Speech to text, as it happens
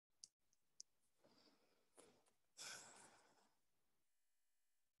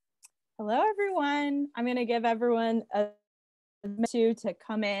Hello, everyone. I'm going to give everyone a minute to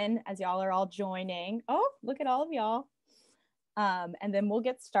come in as y'all are all joining. Oh, look at all of y'all. And then we'll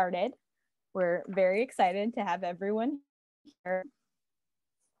get started. We're very excited to have everyone here.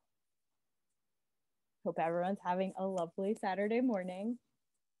 Hope everyone's having a lovely Saturday morning.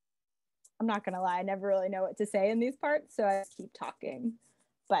 I'm not going to lie, I never really know what to say in these parts, so I keep talking.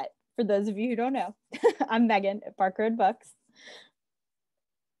 But for those of you who don't know, I'm Megan at Hankered Books.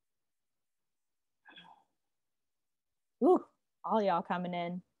 Ooh, all y'all coming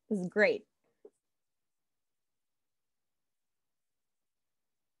in. This is great.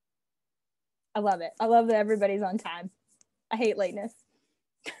 I love it. I love that everybody's on time. I hate lateness.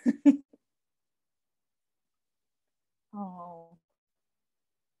 Oh,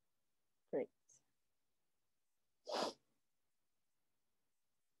 great.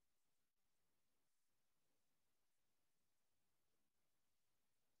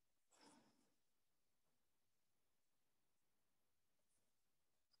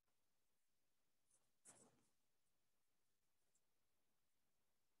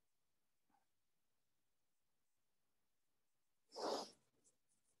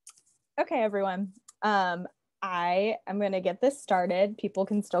 Okay, everyone. I am going to get this started. People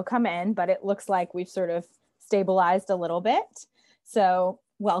can still come in, but it looks like we've sort of stabilized a little bit. So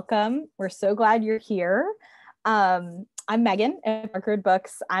welcome. We're so glad you're here. I'm Megan at Hankered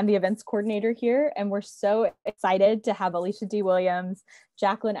Books. I'm the events coordinator here, and we're so excited to have Alicia D.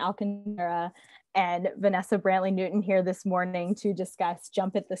 Jacqueline Alcántara, and Vanessa Brantley-Newton here this morning to discuss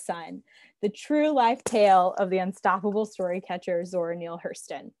Jump at the Sun, the true life tale of the unstoppable story catcher, Zora Neale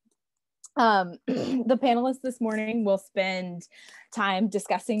Hurston. The panelists this morning will spend time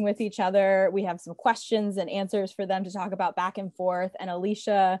discussing with each other. We have some questions and answers for them to talk about back and forth, and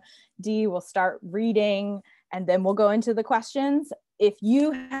Alicia D will start reading, and then we'll go into the questions. If you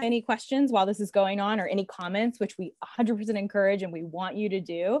have any questions while this is going on, or any comments, which we 100% encourage and we want you to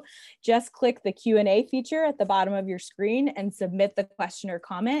do, just click the Q&A feature at the bottom of your screen and submit the question or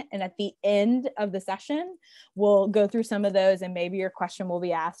comment. And at the end of the session, we'll go through some of those, and maybe your question will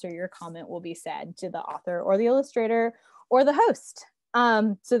be asked or your comment will be said to the author or the illustrator or the host.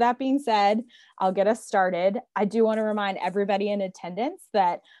 So that being said, I'll get us started. I do want to remind everybody in attendance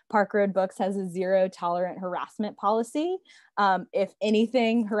that Hankered Books has a zero tolerant harassment policy. If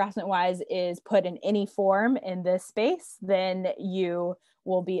anything harassment-wise is put in any form in this space, then you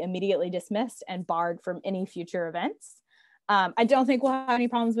will be immediately dismissed and barred from any future events. I don't think we'll have any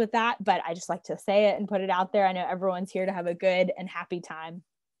problems with that, but I just like to say it and put it out there. I know everyone's here to have a good and happy time.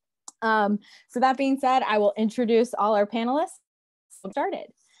 So that being said, I will introduce all our panelists. Started.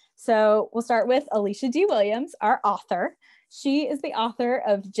 So we'll start with Alicia D. Williams, our author. She is the author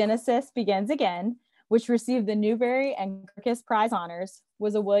of Genesis Begins Again, which received the Newbery and Kirkus Prize honors,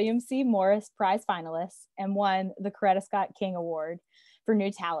 was a William C. Morris Prize finalist, and won the Coretta Scott King Award for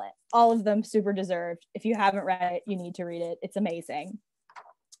New Talent. All of them super deserved. If you haven't read it, you need to read it. It's amazing.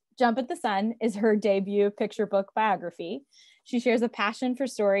 Jump at the Sun is her debut picture book biography. She shares a passion for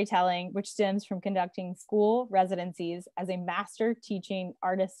storytelling, which stems from conducting school residencies as a master teaching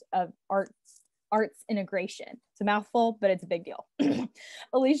artist of arts integration. It's a mouthful, but it's a big deal.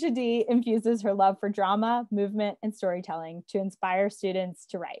 Alicia D. infuses her love for drama, movement, and storytelling to inspire students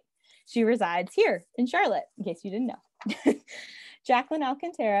to write. She resides here in Charlotte, in case you didn't know. Jacqueline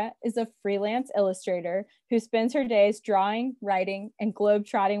Alcántara is a freelance illustrator who spends her days drawing, writing, and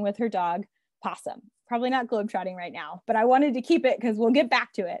globe-trotting with her dog, Possum. Probably not globetrotting right now, but I wanted to keep it because we'll get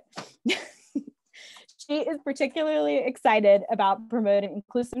back to it. She is particularly excited about promoting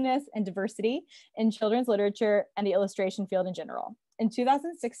inclusiveness and diversity in children's literature and the illustration field in general. In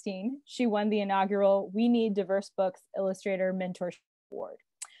 2016, she won the inaugural We Need Diverse Books Illustrator Mentorship Award.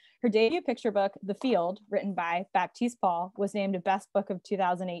 Her debut picture book, The Field, written by Baptiste Paul, was named a Best Book of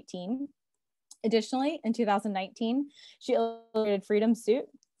 2018. Additionally, in 2019, she illustrated Freedom Soup,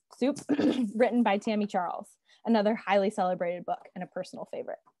 written by Tammy Charles, another highly celebrated book and a personal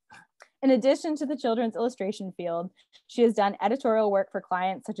favorite. In addition to the children's illustration field, she has done editorial work for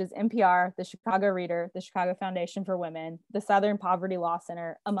clients such as NPR, the Chicago Reader, the Chicago Foundation for Women, the Southern Poverty Law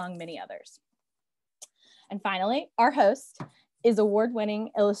Center, among many others. And finally, our host is award-winning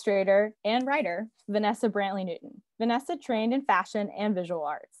illustrator and writer, Vanessa Brantley-Newton. Vanessa trained in fashion and visual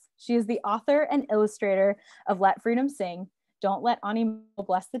arts. She is the author and illustrator of Let Freedom Sing, Don't Let Ani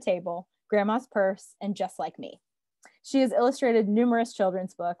Bless the Table, Grandma's Purse, and Just Like Me. She has illustrated numerous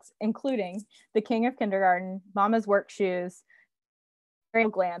children's books, including The King of Kindergarten, Mama's Work Shoes,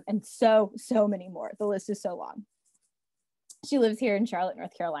 Glam, and so many more. The list is so long. She lives here in Charlotte,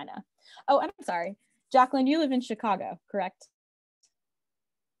 North Carolina. Oh, and I'm sorry, Jacqueline, you live in Chicago, correct?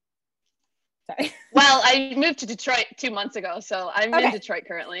 Sorry. Well, I moved to Detroit 2 months ago, so I'm in Detroit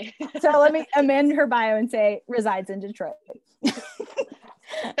currently. So let me amend her bio and say resides in Detroit.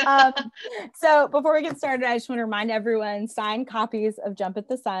 So before we get started, I just want to remind everyone, signed copies of Jump at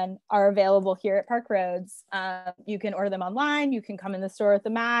the Sun are available here at Park Roads. You can order them online. You can come in the store with a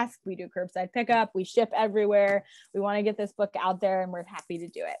mask. We do curbside pickup. We ship everywhere. We want to get this book out there, and we're happy to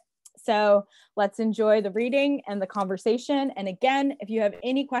do it. So let's enjoy the reading and the conversation. And again, if you have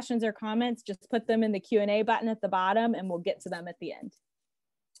any questions or comments, just put them in the Q&A button at the bottom and we'll get to them at the end.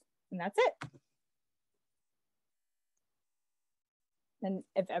 And that's it. And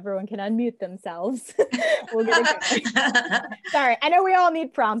if everyone can unmute themselves, we'll get it going. Sorry, I know we all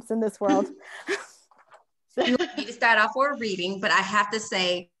need prompts in this world. You want me to start off with a reading, but I have to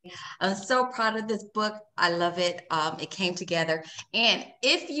say, I'm so proud of this book. I love it. It came together. And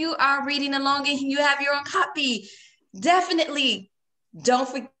if you are reading along and you have your own copy, definitely don't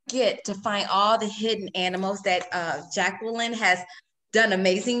forget to find all the hidden animals that Jacqueline has done an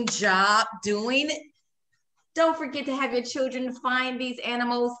amazing job doing. Don't forget to have your children find these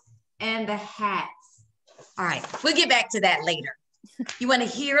animals and the hats. All right, we'll get back to that later. You want to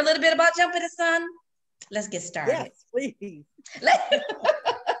hear a little bit about Jump at the Sun? Let's get started. Yes, please.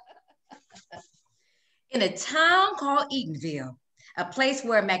 In a town called Eatonville, a place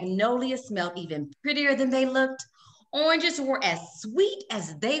where magnolias smelled even prettier than they looked, oranges were as sweet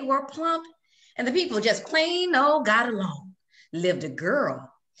as they were plump, and the people just plain old got along, lived a girl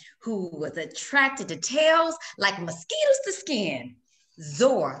who was attracted to tails like mosquitoes to skin.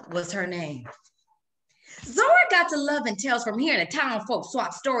 Zora was her name. Zora got to loving tales from hearing the town folk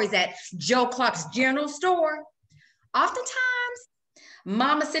swap stories at Joe Clark's general store. Oftentimes,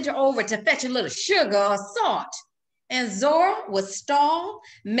 Mama sent her over to fetch a little sugar or salt, and Zora would stall,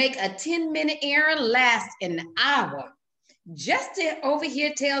 make a 10-minute errand last an hour, just to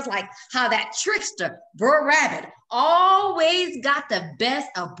overhear tales like how that trickster, Brer Rabbit, always got the best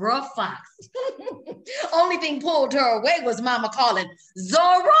of Brer Fox. Only thing pulled her away was Mama calling,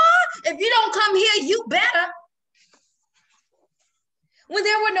 Zora, if you don't come here, you better. When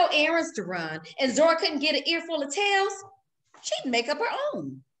there were no errands to run and Zora couldn't get an earful of tales, she'd make up her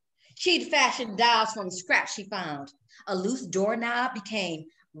own. She'd fashion dolls from scraps she found. A loose doorknob became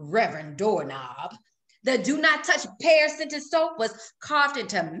Reverend Doorknob. The do not touch pear-scented soap was carved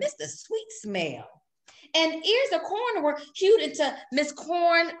into Mr. Sweet Smell. And ears of corn were hewed into Miss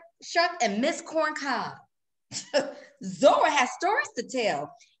Corn Shuck and Miss Corn Cob. Zora had stories to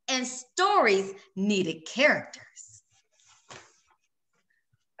tell, and stories needed characters.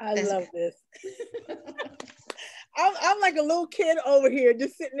 I love this. I'm like a little kid over here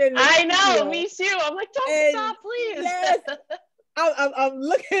just sitting in the I know, studio. me too. I'm like, don't stop, please. Yes, I'm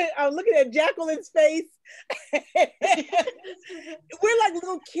looking at Jacqueline's face. We're like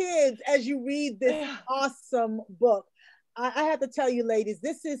little kids as you read this awesome book. I have to tell you, ladies,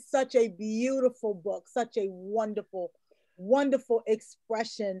 this is such a beautiful book, such a wonderful, wonderful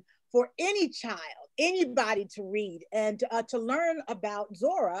expression for any child, anybody to read and to learn about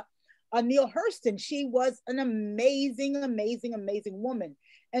Zora. Neil Hurston, she was an amazing, amazing, amazing woman.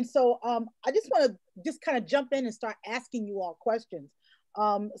 And so I just want to just kind of jump in and start asking you all questions.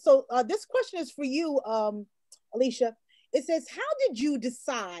 So this question is for you, Alicia. It says, how did you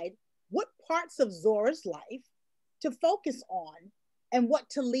decide what parts of Zora's life to focus on and what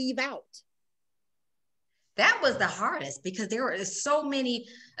to leave out? That was the hardest because there were so many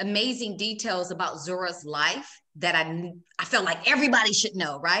amazing details about Zora's life that I felt like everybody should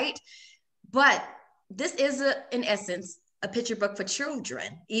know, right? But this is, in essence, a picture book for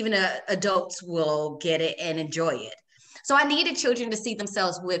children. Even adults will get it and enjoy it. So I needed children to see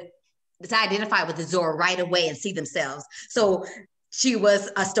themselves to identify with the Zora right away and see themselves. So she was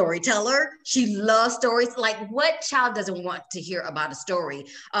a storyteller. She loved stories. Like, what child doesn't want to hear about a story?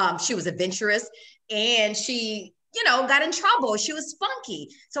 She was adventurous and she, got in trouble. She was spunky.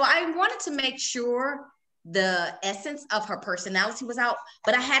 So I wanted to make sure the essence of her personality was out,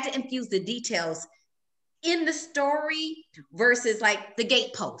 but I had to infuse the details in the story versus like the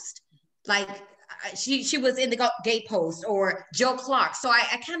gatepost. Like she was in the gatepost or Joe Clark. So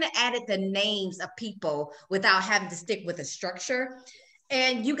I kind of added the names of people without having to stick with the structure.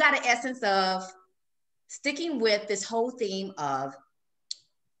 And you got an essence of sticking with this whole theme of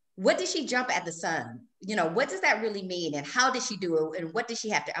what did she jump at the sun? What does that really mean? And how did she do it? And what did she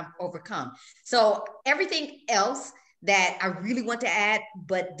have to overcome? So everything else that I really want to add,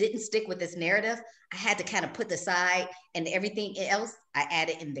 but didn't stick with this narrative, I had to kind of put aside, and everything else I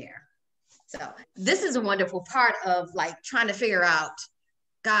added in there. So this is a wonderful part of like trying to figure out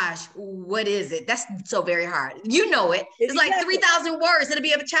gosh, what is it? That's so very hard. You know it. It's like 3,000 words. It'll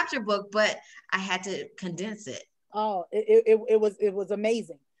be a chapter book, but I had to condense it. Oh, it was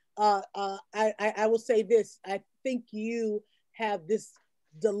amazing. I will say this. I think you have this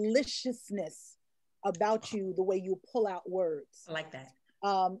deliciousness about you, the way you pull out words. I like that.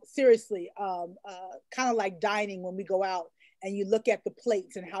 Seriously, kind of like dining when we go out and you look at the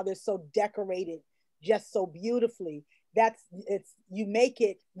plates and how they're so decorated just so beautifully. You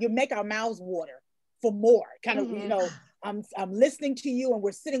make our mouths water for more. Kind of, you know, I'm listening to you and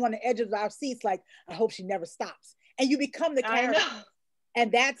we're sitting on the edge of our seats like, I hope she never stops. And you become the character.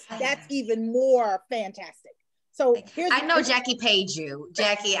 And that's even more fantastic. So I know Jackie paid you.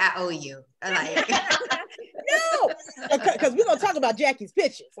 Jackie, I owe you. Like no, because we're gonna talk about Jackie's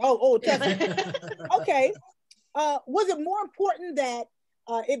pictures. Trust me. Okay. Was it more important that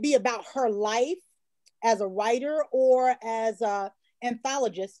it be about her life as a writer or as an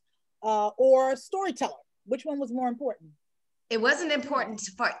anthologist or storyteller? Which one was more important? It wasn't important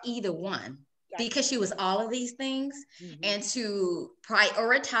for either one. Because she was all of these things, and to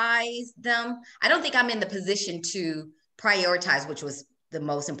prioritize them. I don't think I'm in the position to prioritize, which was the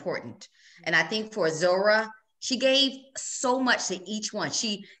most important. And I think for Zora, she gave so much to each one.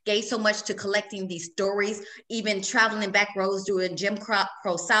 She gave so much to collecting these stories, even traveling back roads doing Jim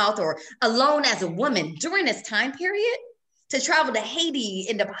Crow South, or alone as a woman during this time period, to travel to Haiti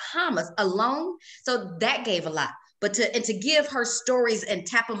in the Bahamas alone. So that gave a lot. But to give her stories and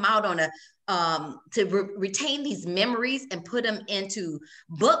tap them out on retain these memories and put them into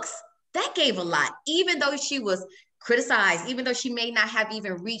books, that gave a lot. Even though she was criticized, even though she may not have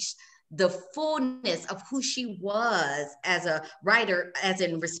even reached the fullness of who she was as a writer, as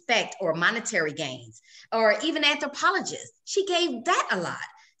in respect or monetary gains, or even anthropologist, she gave that a lot.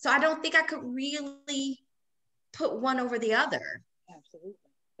 So I don't think I could really put one over the other. Absolutely.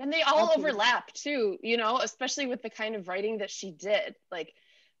 And they all overlap too, you know, especially with the kind of writing that she did. Like,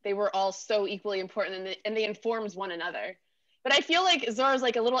 they were all so equally important, and they informed one another. But I feel like Zora's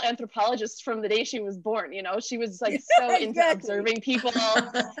like a little anthropologist from the day she was born, you know? She was like so into observing people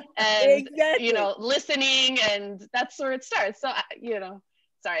and, you know, listening, and that's where it starts. So, you know,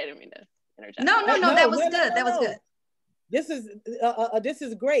 sorry, I didn't mean to interject. No, that was good. That was good. This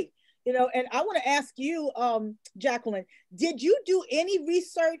is great. You know, and I want to ask you, Jacqueline, did you do any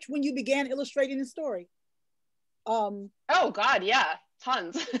research when you began illustrating the story? Oh God, yeah,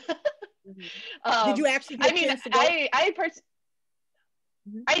 tons. Did you actually get a chance to go?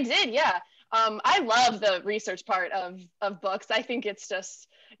 I did, yeah. I love the research part of books. I think it's just,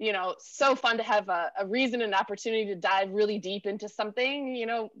 you know, so fun to have a reason and opportunity to dive really deep into something, you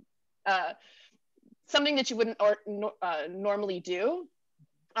know, something that you wouldn't normally do.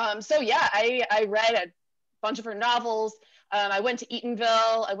 So yeah, I read a bunch of her novels. I went to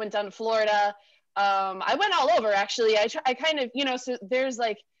Eatonville. I went down to Florida. I went all over, actually. I kind of, you know, so there's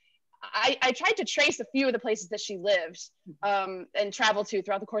like, I tried to trace a few of the places that she lived and traveled to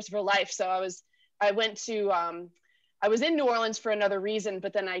throughout the course of her life. So I was in New Orleans for another reason,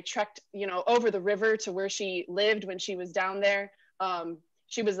 but then I trekked, you know, over the river to where she lived when she was down there.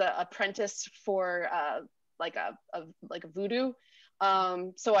 She was an apprentice for like a voodoo.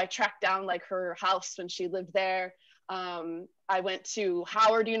 So I tracked down like her house when she lived there. I went to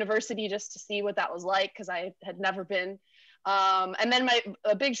Howard University just to see what that was like, because I had never been. And then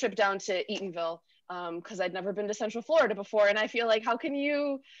a big trip down to Eatonville, because I'd never been to Central Florida before. And I feel like, how can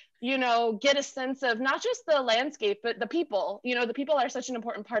you know, get a sense of not just the landscape, but the people? You know, the people are such an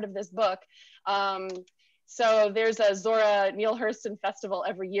important part of this book. So there's a Zora Neale Hurston Festival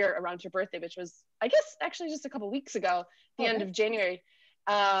every year around her birthday, which was, I guess, actually just a couple weeks ago, the end of January.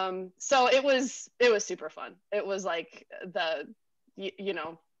 So it was super fun. It was like you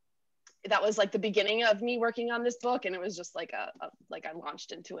know, that was like the beginning of me working on this book, and it was just like like I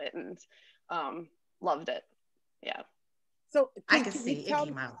launched into it and loved it. Yeah. So I can see it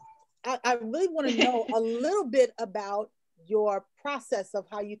came out. I really want to know a little bit about your process of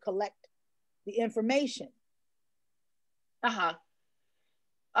how you collect the information.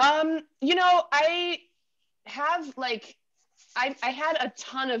 You know, I have like, I had a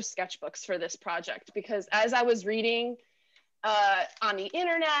ton of sketchbooks for this project, because as I was reading on the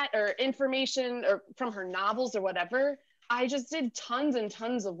internet or information or from her novels or whatever, I just did tons and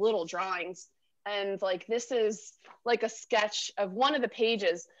tons of little drawings. And like, this is like a sketch of one of the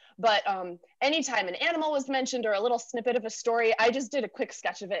pages, but anytime an animal was mentioned or a little snippet of a story, I just did a quick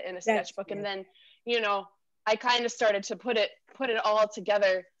sketch of it in a sketchbook. And then, you know, I kind of started to put it all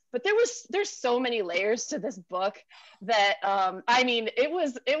together but there's so many layers to this book that I mean, it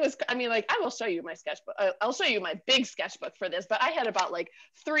was I mean, like, I will show you my sketchbook. I'll show you my big sketchbook for this, but I had about like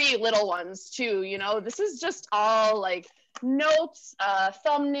 3 little ones too, you know. This is just all like notes,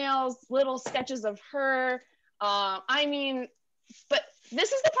 thumbnails, little sketches of her. I mean, but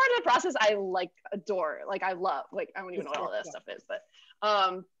this is the part of the process I like, adore, like I love, like I don't even know what all that stuff is, but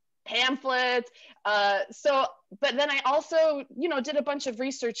pamphlets. So, but then I also, you know, did a bunch of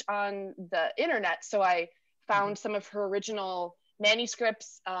research on the internet. So I found some of her original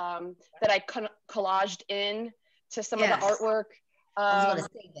manuscripts that I collaged in to some of the artwork. I was going to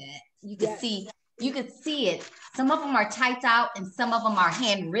say that. You could see it. Some of them are typed out and some of them are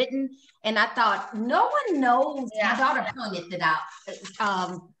handwritten. And I thought, no one knows. My daughter pointed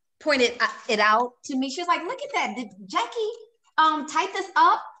it out to me. She was like, look at that. Did Jackie type this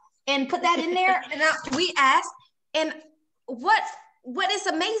up and put that in there? And we asked. And what is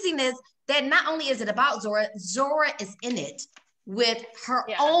amazing is that not only is it about Zora, Zora is in it with her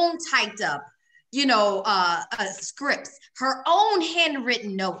own typed up, you know, scripts. Her own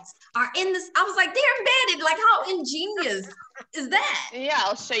handwritten notes are in this. I was like, they're embedded. Like, how ingenious is that? Yeah,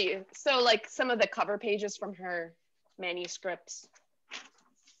 I'll show you. So like some of the cover pages from her manuscripts.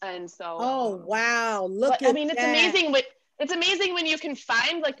 And so. Oh, wow. Look at I mean, it's amazing. It's amazing when you can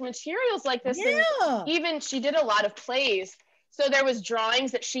find like materials like this. Yeah. And even she did a lot of plays. So there was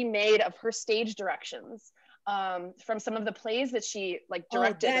drawings that she made of her stage directions from some of the plays that she like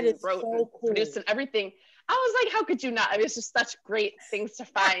directed and wrote and produced and everything. I was like, how could you not? I mean, it's just such great things to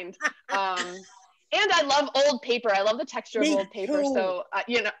find. And I love old paper. I love the texture of old paper. So,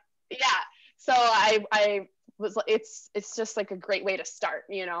 you know, so I was, it's just like a great way to start,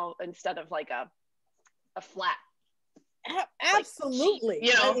 you know, instead of like a flat. Absolutely. Like,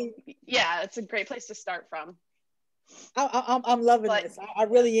 you know, I mean, it's a great place to start from. I'm loving this. I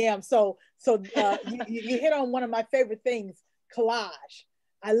really am. So you hit on one of my favorite things, collage.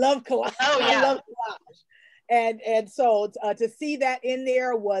 I love collage. Oh yeah. I love collage. And so to see that in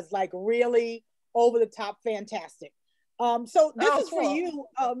there was like really over the top fantastic. So this is for you,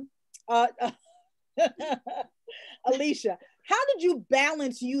 Alicia. How did you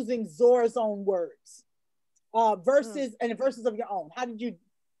balance using Zora's own words versus of your own? How did you,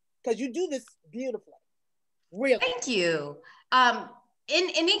 because you do this beautifully. Really? Thank you. In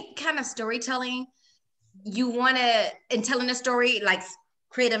any kind of storytelling, you want to, in telling a story, like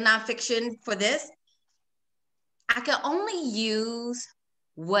creative nonfiction for this, I can only use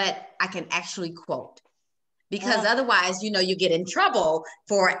what I can actually quote. Because otherwise, you know, you get in trouble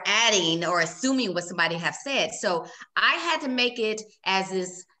for adding or assuming what somebody have said. So I had to make it as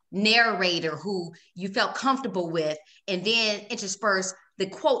this narrator who you felt comfortable with, and then intersperse the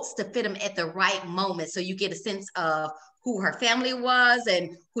quotes to fit them at the right moment. So you get a sense of who her family was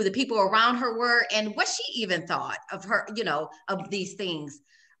and who the people around her were and what she even thought of her, you know, of these things.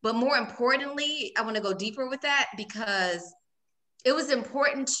 But more importantly, I want to go deeper with that because it was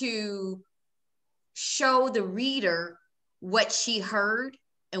important to show the reader what she heard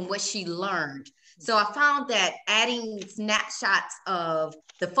and what she learned. So I found that adding snapshots of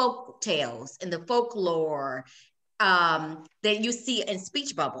the folk tales and the folklore that you see in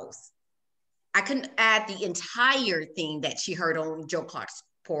speech bubbles. I couldn't add the entire thing that she heard on Joe Clark's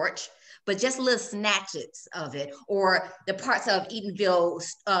porch, but just little snatches of it, or the parts of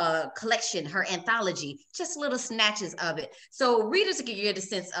Eatonville's collection, her anthology, just little snatches of it. So readers can get a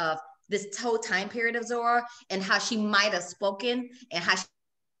sense of this whole time period of Zora and how she might have spoken and how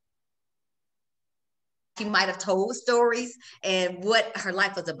she might have told stories and what her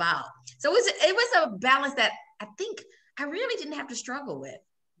life was about. So it was a balance that I think I really didn't have to struggle with.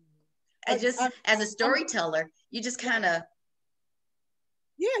 I just, as a storyteller, you just kind of,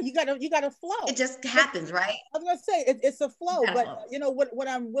 you gotta flow. It just happens, right? I was gonna say it's a flow, but flow. You know what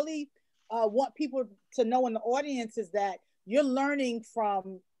I'm really want people to know in the audience is that you're learning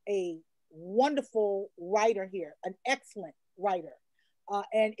from a wonderful writer here, an excellent writer.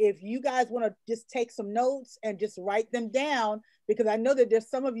 And if you guys want to just take some notes and just write them down, because I know that there's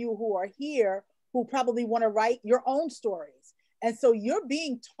some of you who are here who probably want to write your own stories. And so you're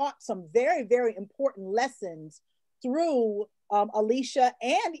being taught some very, very important lessons through Alicia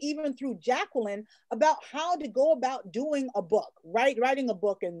and even through Jacqueline about how to go about doing a book, writing a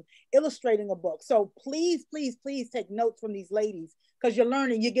book and illustrating a book. So please, please, please take notes from these ladies because you're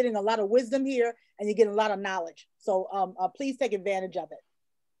learning, you're getting a lot of wisdom here and you're getting a lot of knowledge. So please take advantage of it.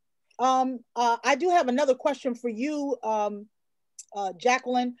 I do have another question for you,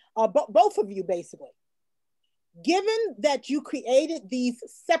 Jacqueline, both of you basically. Given that you created these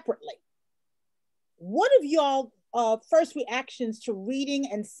separately, what have y'all first reactions to reading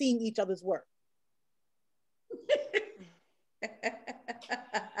and seeing each other's work?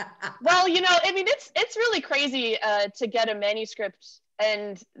 Well, you know, I mean, it's really crazy to get a manuscript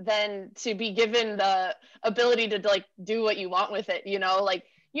and then to be given the ability to like do what you want with it. You know, like,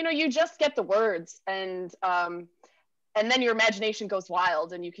 you know, you just get the words and then your imagination goes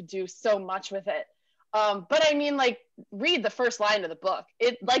wild and you could do so much with it. But I mean, like, read the first line of the book.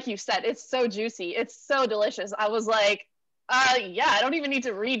 It, like you said, it's so juicy. It's so delicious. I was like, yeah, I don't even need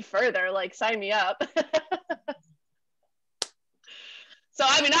to read further. Like, sign me up. So,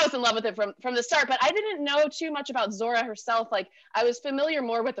 I mean, I was in love with it from the start, but I didn't know too much about Zora herself. Like, I was familiar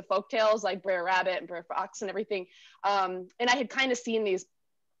more with the folktales, like Brer Rabbit and Brer Fox and everything. And I had kind of seen these,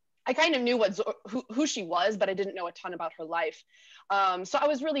 I kind of knew what who she was, but I didn't know a ton about her life. So I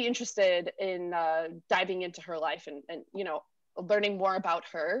was really interested in diving into her life and you know, learning more about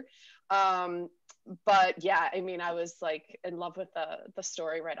her. But yeah, I mean, I was like in love with the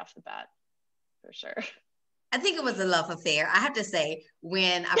story right off the bat, for sure. I think it was a love affair. I have to say,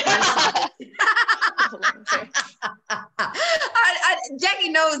 when I first saw it, Jackie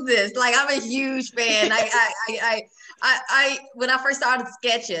knows this. Like, I'm a huge fan. When I first started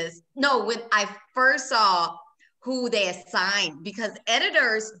sketches, no, when I first saw who they assigned, because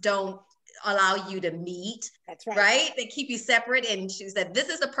editors don't allow you to meet. That's right. Right? They keep you separate. And she said, this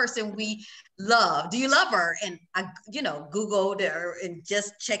is the person we love. Do you love her? And I, you know, Googled her and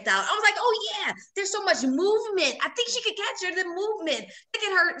just checked out. I was like, oh yeah, there's so much movement. I think she could capture the movement. Look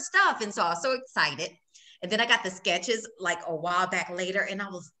at her stuff. And so I was so excited. And then I got the sketches like a while back later, and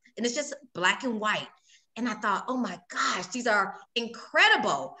it's just black and white. And I thought, oh my gosh, these are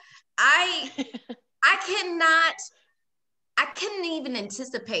incredible. I couldn't even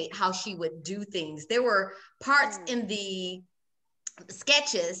anticipate how she would do things. There were parts in the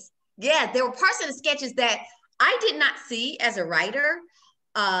sketches. Yeah, there were parts in the sketches that I did not see as a writer,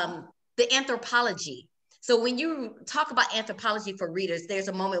 the anthropology. So when you talk about anthropology for readers, there's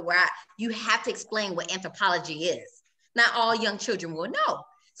a moment where you have to explain what anthropology is. Not all young children will know.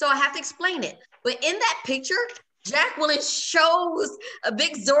 So I have to explain it. But in that picture, Jacqueline shows a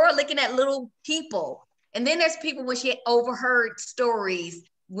big Zora looking at little people. And then there's people when she overheard stories,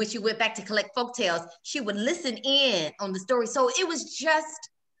 when she went back to collect folktales, she would listen in on the story. So it was just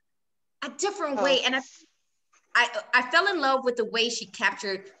a different way. And I fell in love with the way she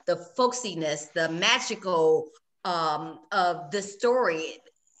captured the folksiness, the magical of the story.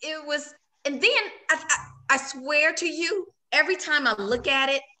 It was, and then I swear to you, every time I look at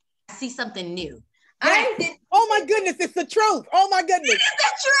it, I see something new. Oh my goodness, it's the truth. Oh my goodness. It is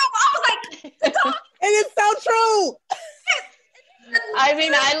the truth. I was like, it is so true. I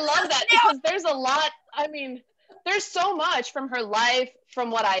mean, I love that because there's a lot. I mean, there's so much from her life,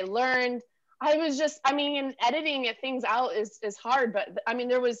 from what I learned. I was just, I mean, and editing things out is hard, but I mean,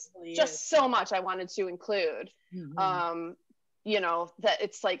 there was just so much I wanted to include. Mm-hmm. You know, that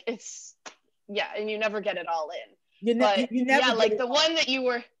it's like, yeah, and you never get it all in. You never yeah, like the one that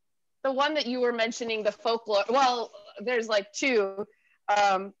you were mentioning, the folklore, well, there's like two.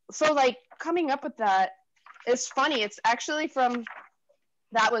 So like coming up with that is funny. It's actually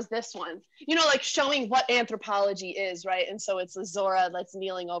that was this one, you know, like showing what anthropology is, right? And so it's a Zora that's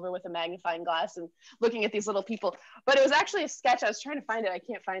kneeling over with a magnifying glass and looking at these little people. But it was actually a sketch. I was trying to find it. I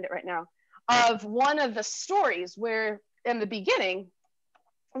can't find it right now. Of one of the stories where in the beginning,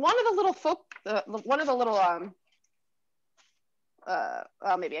 one of the little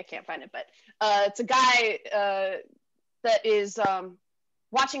maybe I can't find it, but it's a guy that is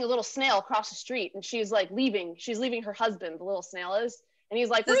watching a little snail cross the street, and she's leaving her husband, the little snail is, and he's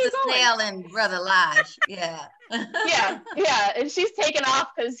like, where are you going? Snail and Brother Lige. Yeah. yeah, and she's taken off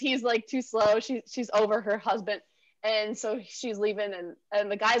because he's like too slow. She's over her husband, and so she's leaving,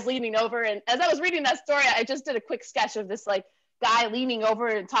 and the guy's leaning over, and as I was reading that story, I just did a quick sketch of this like guy leaning over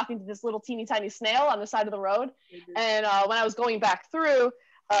and talking to this little teeny tiny snail on the side of the road. Mm-hmm. And when I was going back through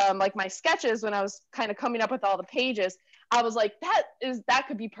like my sketches, when I was kind of coming up with all the pages, I was like, that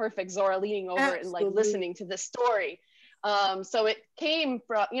could be perfect, Zora leaning over and like listening to this story. So it came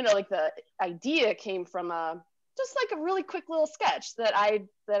from, you know, like the idea came from just like a really quick little sketch that I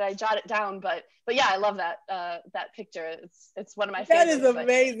jotted down. But yeah, I love that picture. It's one of my favorites. That is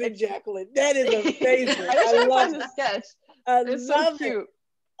amazing, Jacqueline. That is amazing. I love the sketch. It's so cute.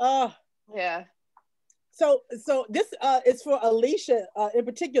 Oh yeah. So this is for Alicia in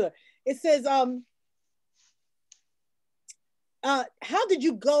particular. It says, how did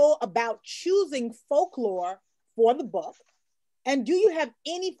you go about choosing folklore for the book? And do you have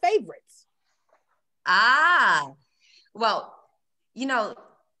any favorites? Well, you know,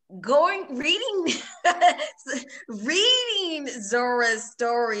 reading reading Zora's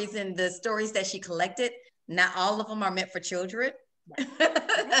stories and the stories that she collected, not all of them are meant for children.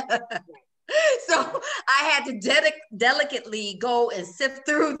 So I had to delicately go and sift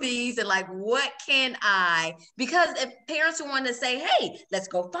through these and like, what can I, because if parents want to say, hey, let's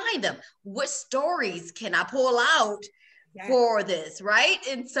go find them, what stories can I pull out for this, right?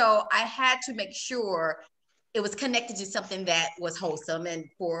 And so I had to make sure it was connected to something that was wholesome and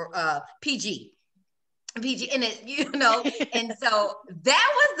for PG and it, you know. And so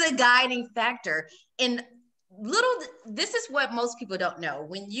that was the guiding factor. And this is what most people don't know.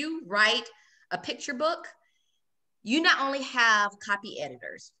 When you write a picture book, you not only have copy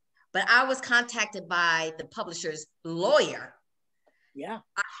editors, but I was contacted by the publisher's lawyer. Yeah.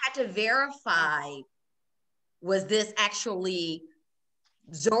 I had to verify, was this actually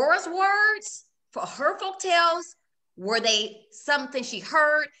Zora's words for her folktales? Were they something she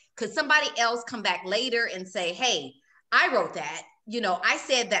heard? Could somebody else come back later and say, hey, I wrote that, you know, I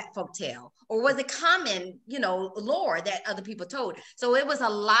said that folktale? Or was it common, you know, lore that other people told? So it was a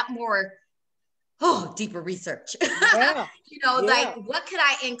lot more deeper research. Yeah. You know, like, what could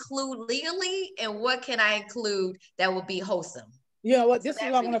I include legally and what can I include that would be wholesome? You know what, this is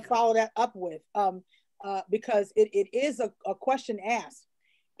what I'm going to follow that up with, because it is a question asked.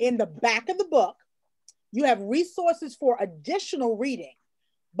 In the back of the book, you have resources for additional reading,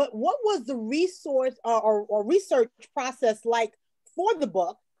 but what was the resource or research process like for the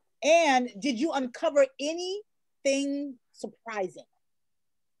book? And did you uncover anything surprising?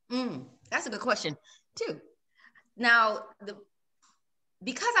 That's a good question too. Now,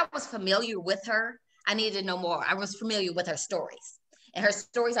 because I was familiar with her, I needed to know more. I was familiar with her stories, and her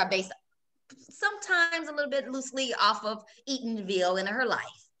stories are based sometimes a little bit loosely off of Eatonville and her life,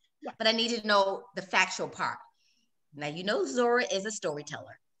 but I needed to know the factual part. Now, you know, Zora is a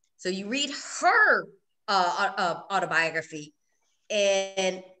storyteller. So you read her autobiography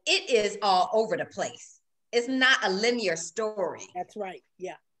and it is all over the place. It's not a linear story. That's right.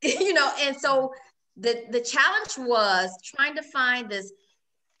 Yeah. You know, and so the challenge was trying to find this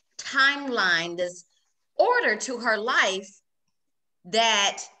timeline, this order to her life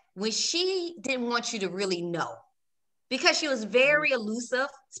that when she didn't want you to really know, because she was very elusive,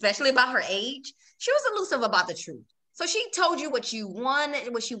 especially about her age. She was elusive about the truth. So she told you what you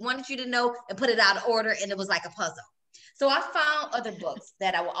wanted, what she wanted you to know, and put it out of order, and it was like a puzzle. So I found other books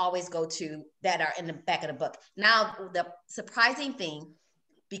that I will always go to that are in the back of the book. Now, the surprising thing,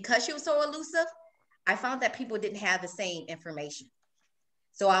 because she was so elusive, I found that people didn't have the same information.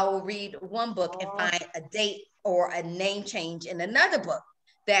 So I will read one book and find a date or a name change in another book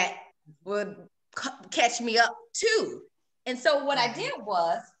that would catch me up too. And so what I did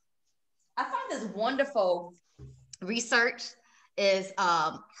was, I found this wonderful research is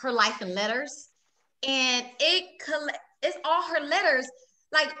her life and letters. And it's all her letters,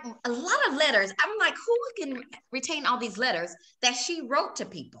 like a lot of letters. I'm like, who can retain all these letters that she wrote to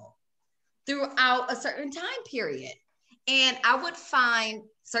people throughout a certain time period? And I would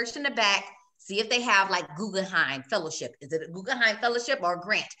search in the back, see if they have like Guggenheim Fellowship. Is it a Guggenheim Fellowship or a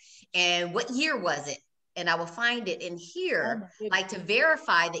grant? And what year was it? And I will find it in here, like to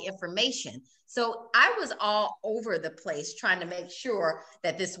verify the information. So I was all over the place trying to make sure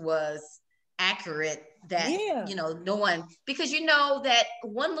that this was accurate, that, you know, no one, because you know that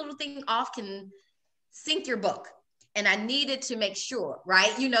one little thing off can sink your book. And I needed to make sure,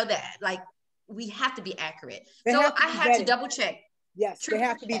 right? You know that, like, we have to be accurate. So I had to double check. Yes, they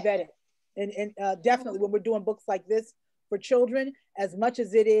have to be vetted. And definitely when we're doing books like this for children, as much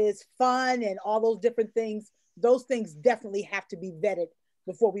as it is fun and all those different things, those things definitely have to be vetted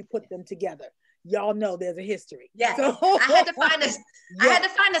before we put them together. Y'all know there's a history. Yeah, so, I had to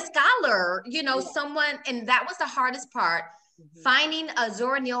find a scholar, you know, someone, and that was the hardest part, finding a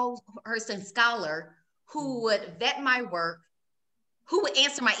Zora Neale Hurston scholar who would vet my work, who would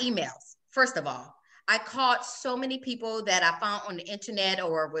answer my emails. First of all, I called so many people that I found on the internet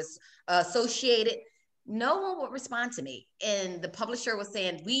or was associated. No one would respond to me. And the publisher was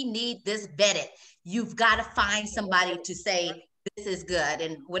saying, we need this vetted. You've got to find somebody to say, this is good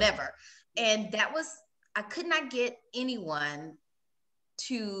and whatever. And that was, I could not get anyone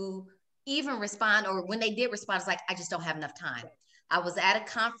to even respond, or when they did respond, it's like, I just don't have enough time. I was at a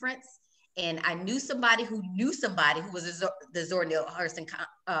conference and I knew somebody who was the Zora Neale Hurston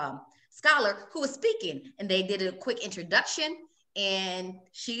scholar who was speaking, and they did a quick introduction, and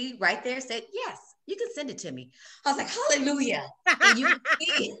she right there said, yes, you can send it to me. I was like, hallelujah. And you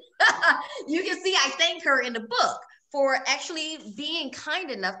can see I thank her in the book for actually being kind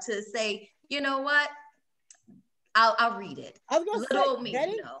enough to say, you know what, I'll read it. I was going to say, me,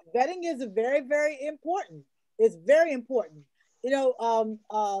 vetting, you know. vetting is very, very important. It's very important. You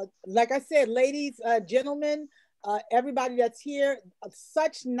know, like I said, ladies, gentlemen, everybody that's here,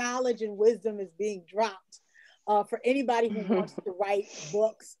 such knowledge and wisdom is being dropped for anybody who wants to write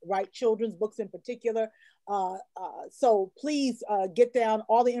books, write children's books in particular. So please get down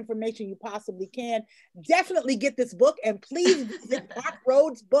all the information you possibly can. Definitely get this book, and please visit Park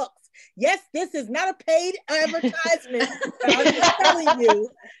Roads Books. Yes, this is not a paid advertisement. I'm just telling you,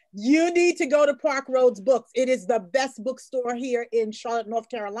 you need to go to Park Roads Books. It is the best bookstore here in Charlotte, North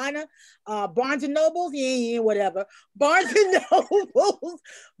Carolina. Barnes and Nobles, yeah, whatever. Barnes and Nobles.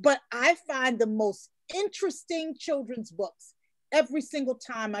 But I find the most interesting children's books every single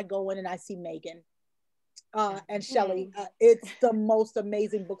time I go in and I see Megan and Shelley. It's the most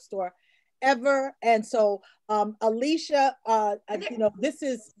amazing bookstore ever. And so Alicia, you know, this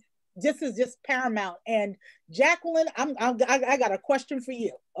is just paramount. And Jacqueline, I got a question for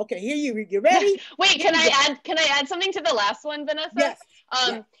you. Okay, here you ready? Wait, can I add something to the last one, Vanessa? Yes.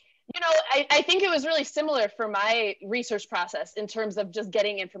 You know, I think it was really similar for my research process in terms of just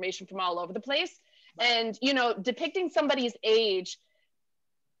getting information from all over the place. And, you know, depicting somebody's age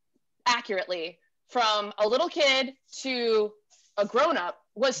accurately from a little kid to a grown-up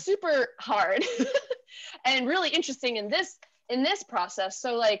was super hard and really interesting in this process.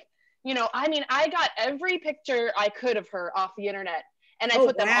 So like, you know, I mean, I got every picture I could of her off the internet, and I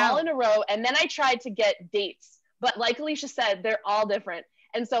put them all in a row, and then I tried to get dates. But like Alicia said, they're all different.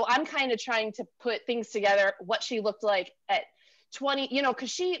 And so I'm kind of trying to put things together, what she looked like at 20, you know,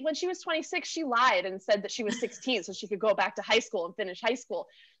 because when she was 26, she lied and said that she was 16 so she could go back to high school and finish high school.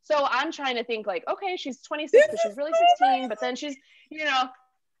 So I'm trying to think like, okay, she's 26, but she's really 16, but then she's, you know,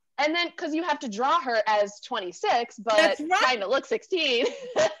 and then because you have to draw her as 26, but kind of look 16.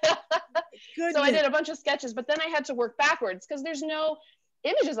 So I did a bunch of sketches, but then I had to work backwards because there's no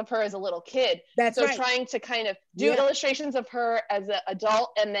images of her as a little kid. So trying to kind of do illustrations of her as an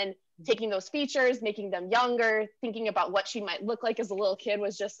adult, and then taking those features, making them younger, thinking about what she might look like as a little kid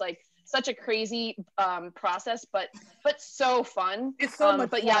was just like such a crazy process, but so fun. It's so much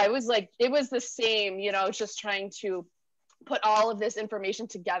but fun. Yeah, it was the same, you know, just trying to put all of this information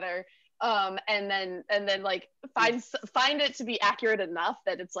together, and then like find it to be accurate enough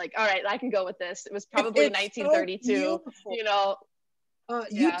that it's like, all right, I can go with this. It was probably 1932, so you know.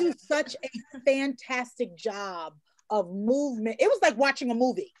 You do such a fantastic job of movement. It was like watching a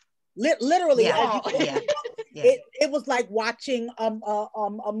movie. Literally, it was like watching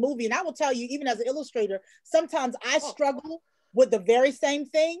a movie. And I will tell you, even as an illustrator, sometimes I struggle with the very same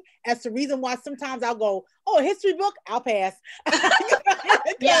thing. As the reason why sometimes I'll go, oh, a history book, I'll pass.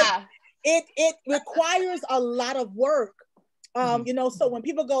 Yeah, it requires a lot of work. You know, so when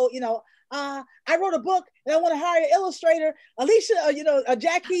people go, you know, I wrote a book and I want to hire an illustrator, Alicia, you know,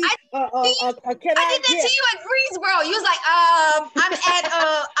 Jackie, I did that to you at Greensboro. You was like,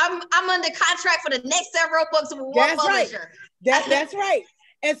 I'm under contract for the next several books with one publisher. That's right.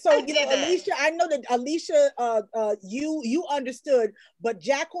 And so, you know, Alicia, I know that Alicia, you understood, but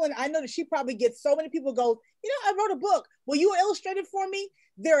Jacqueline, I know that she probably gets so many people go, you know, I wrote a book. Will you illustrate it for me?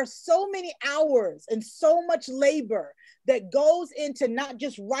 There are so many hours and so much labor that goes into not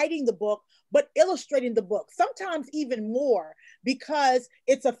just writing the book, but illustrating the book. Sometimes even more, because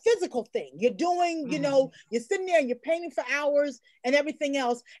it's a physical thing. You're doing, you know, you're sitting there and you're painting for hours and everything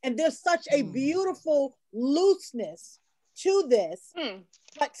else. And there's such a beautiful looseness to this,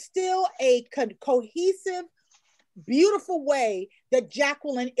 but still a cohesive, beautiful way that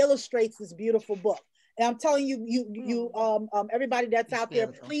Jacqueline illustrates this beautiful book. And I'm telling you, everybody that's out there,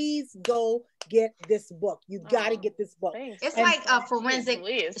 please go get this book. You got to get this book. It's like a forensic.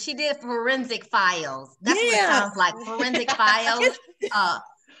 She did forensic files. That's what it sounds like. Forensic files.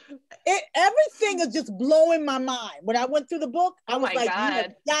 Everything is just blowing my mind. When I went through the book, I was like, God. You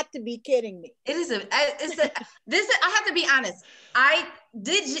have got to be kidding me. It is I have to be honest. I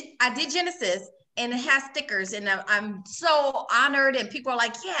did Genesis, and it has stickers, and I'm so honored, and people are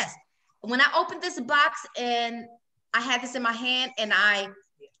like, yes. When I opened this box and I had this in my hand and I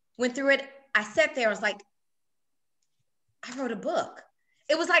went through it, I sat there, I was like, I wrote a book.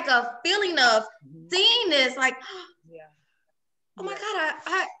 It was like a feeling of seeing this, like, oh my God,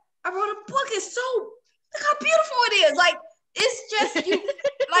 I wrote a book. It's so, look how beautiful it is. Like, it's just, you,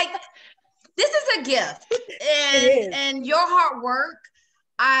 like, this is a gift. And your hard work,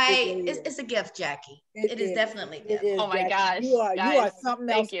 it's a gift, Jackie. It is definitely a gift. Oh my gosh. You are something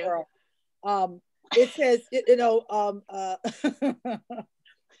else, girl. It says, you know,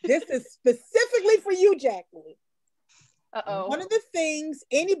 this is specifically for you, Jacqueline. Uh-oh. One of the things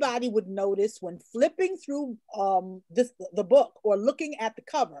anybody would notice when flipping through the book or looking at the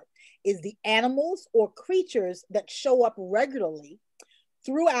cover is the animals or creatures that show up regularly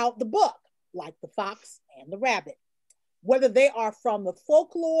throughout the book, like the fox and the rabbit. Whether they are from the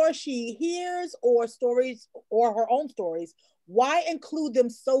folklore she hears or stories or her own stories, why include them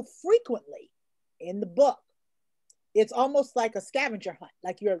so frequently in the book? It's almost like a scavenger hunt,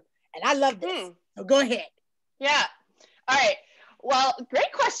 and I love this. So go ahead. Yeah. All right. Well,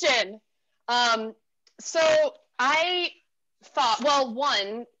 great question. So I thought, well,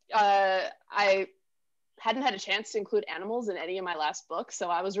 one, I hadn't had a chance to include animals in any of my last books, so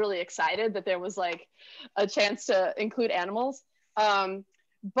I was really excited that there was like a chance to include animals.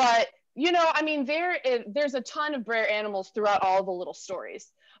 But you know, I mean, there's a ton of Brer animals throughout all the little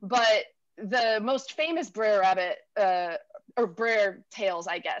stories, but the most famous Brer Rabbit or Brer Tales,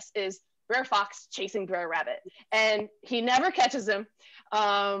 I guess, is Brer Fox chasing Brer Rabbit, and he never catches him.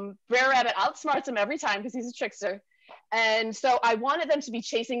 Brer Rabbit outsmarts him every time because he's a trickster. And so I wanted them to be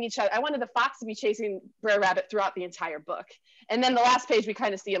chasing each other. I wanted the fox to be chasing Brer Rabbit throughout the entire book. And then the last page, we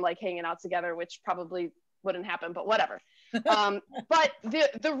kind of see them like hanging out together, which probably wouldn't happen, but whatever. But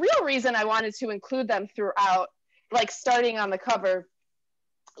the real reason I wanted to include them throughout, like starting on the cover,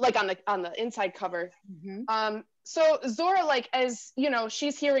 like on the inside cover. So Zora, like, as you know,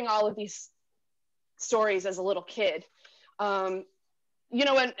 she's hearing all of these stories as a little kid, you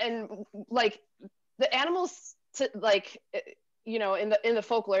know, and like the animals, like, you know, in the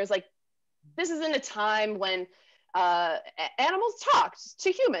folklore is like, this is in a time when animals talked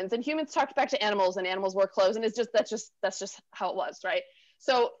to humans and humans talked back to animals and animals wore clothes, and that's just how it was, right?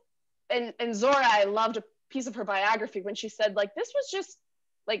 So and Zora, I loved a piece of her biography when she said, like, this was just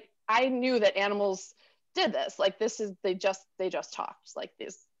like, I knew that animals did this, like, they just talked like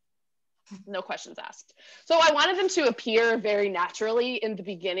this, no questions asked. So I wanted them to appear very naturally in the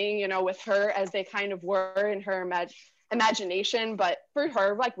beginning, you know, with her as they kind of were in her imagination, but for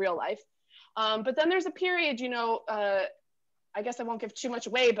her, like, real life. But then there's a period, you know, I guess I won't give too much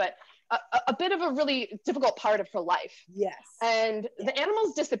away, but a bit of a really difficult part of her life. Yes. And the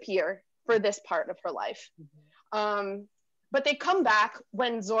animals disappear for this part of her life. But they come back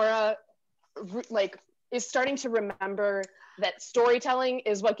when Zora, like, is starting to remember that storytelling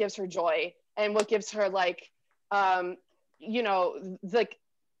is what gives her joy and what gives her, like, you know,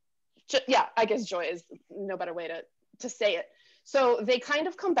 I guess joy is no better way to say it. So they kind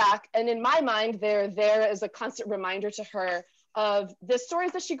of come back, and in my mind, they're there as a constant reminder to her of the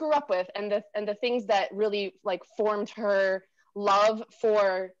stories that she grew up with and the things that really, like, formed her love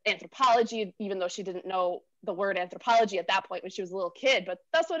for anthropology, even though she didn't know the word anthropology at that point when she was a little kid. But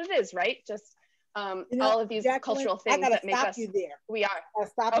that's what it is, right? Just you know, all of these Jacqueline, cultural things that make us. You there. We are. I'll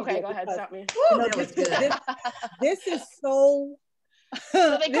stop you okay, there go ahead, stop me. You know, this is so.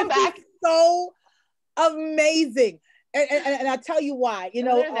 So they come back. So amazing, and I'll tell you why. You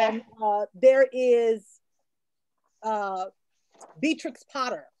know, there is Beatrix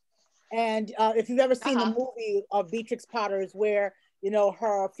Potter, and if you've ever seen the movie of Beatrix Potter, is where, you know,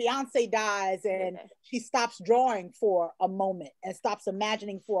 her fiance dies and she stops drawing for a moment and stops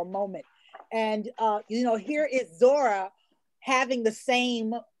imagining for a moment. And, you know, here is Zora having the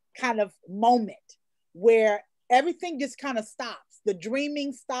same kind of moment where everything just kind of stops. The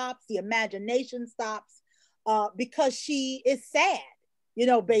dreaming stops, the imagination stops, because she is sad, you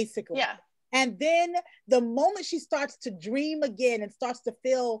know, basically. Yeah. And then the moment she starts to dream again and starts to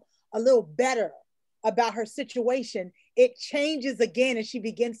feel a little better about her situation, it changes again and she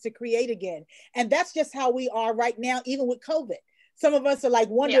begins to create again. And that's just how we are right now, even with COVID. Some of us are like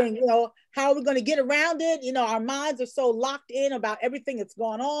wondering, you know, how are we going to get around it? You know, our minds are so locked in about everything that's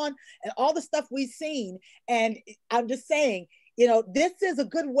going on and all the stuff we've seen. And I'm just saying, you know, this is a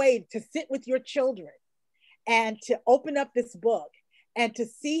good way to sit with your children and to open up this book and to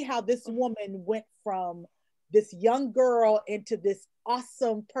see how this woman went from this young girl into this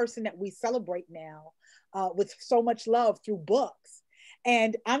awesome person that we celebrate now, with so much love through books.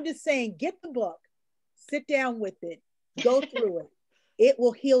 And I'm just saying, get the book, sit down with it, go through it. It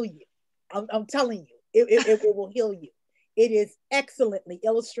will heal you. I'm telling you, it will heal you. It is excellently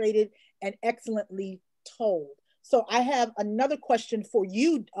illustrated and excellently told. So I have another question for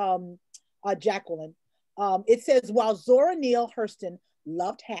you, Jacqueline. It says, while Zora Neale Hurston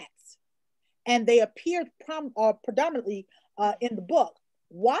loved hats, and they appeared predominantly in the book,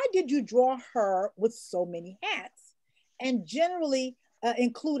 why did you draw her with so many hats and generally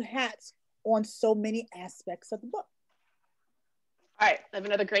include hats on so many aspects of the book? All right, I have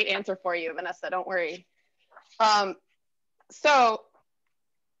another great answer for you, Vanessa, don't worry. So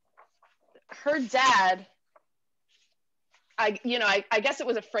her dad I guess it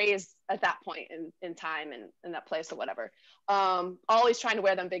was a phrase at that point in time and in that place or whatever. Always trying to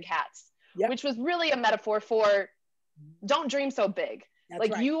wear them big hats, which was really a metaphor for don't dream so big. That's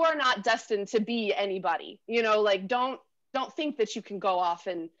right. You are not destined to be anybody, like don't think that you can go off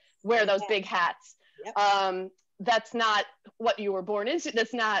and wear those big hats. That's not what you were born into.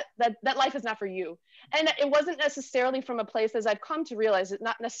 That's not, that life is not for you. And it wasn't necessarily from a place, as I've come to realize, it's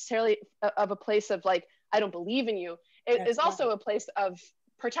not necessarily of a place of like, I don't believe in you. It is also a place of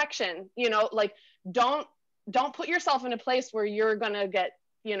protection, like don't put yourself in a place where you're gonna get,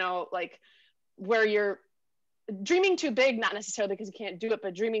 like where you're dreaming too big, not necessarily because you can't do it,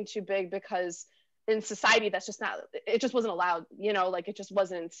 but dreaming too big because in society that's just not, it just wasn't allowed, like it just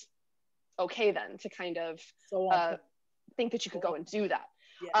wasn't okay then to kind of think that you could go and do that.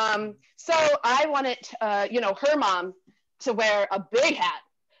 So I wanted her mom to wear a big hat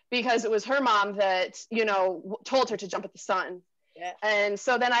because it was her mom that told her to jump at the sun. And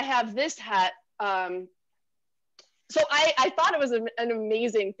so then I have this hat. So I thought it was an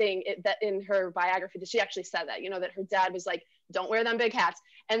amazing thing that in her biography that she actually said that, that her dad was like, don't wear them big hats.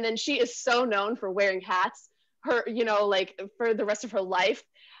 And then she is so known for wearing hats, like for the rest of her life.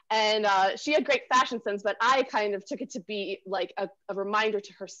 And she had great fashion sense, but I kind of took it to be like a reminder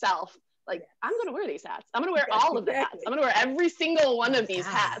to herself, like, I'm going to wear these hats. I'm going to wear all of the hats. I'm going to wear every single one of these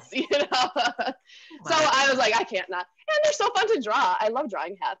hats, So I was like, I can't not. And they're so fun to draw. I love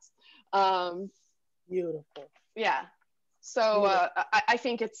drawing hats. Beautiful. Yeah. So I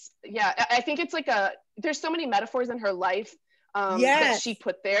think it's, I think it's like there's so many metaphors in her life that she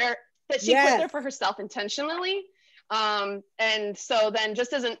put there, put there for herself intentionally. And so then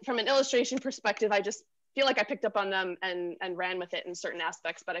just from an illustration perspective, I just feel like I picked up on them and ran with it in certain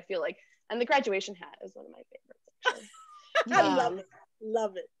aspects, but I feel like, and the graduation hat is one of my favorites, actually. I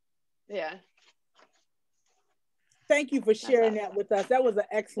love it. Yeah. Thank you for sharing that with us. That was an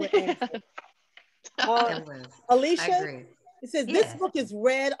excellent answer. Alicia, it says, this book is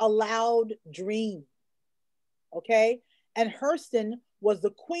read aloud dream. Okay. And Hurston was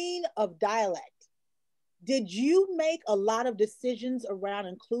the queen of dialect. Did you make a lot of decisions around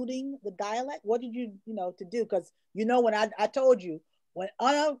including the dialect? What did you, to do? Because, when I told you, when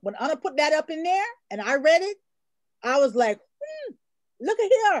Anna put that up in there and I read it, I was like, look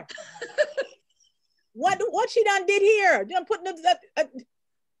at here. What she done did here? Done putting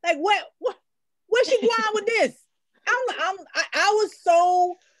like where's she going with this? I was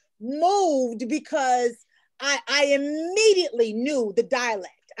so moved because I immediately knew the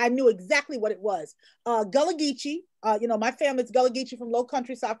dialect. I knew exactly what it was. Gullah Geechee, my family's Gullah Geechee from Low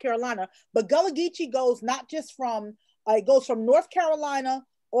Country, South Carolina, but Gullah Geechee goes not just from, it goes from North Carolina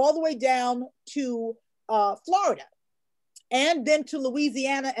all the way down to Florida and then to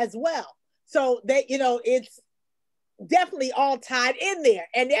Louisiana as well. So that, it's definitely all tied in there.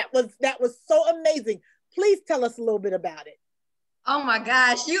 And that was so amazing. Please tell us a little bit about it. Oh my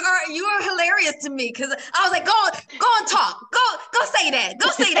gosh, you are hilarious to me because I was like, go and talk, go say that,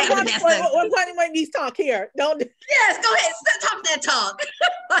 Vanessa. What needs talk here? Don't. Yes, go ahead, talk that talk.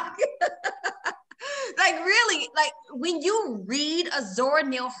 like really, like when you read a Zora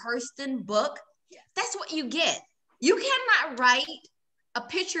Neale Hurston book, that's what you get. You cannot write a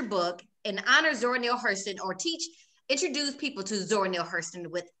picture book and honor Zora Neale Hurston or introduce people to Zora Neale Hurston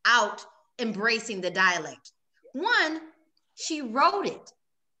without embracing the dialect. One, she wrote it.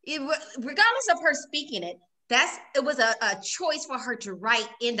 Regardless of her speaking it, it was a choice for her to write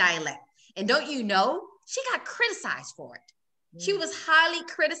in dialect. And don't you know, she got criticized for it. She was highly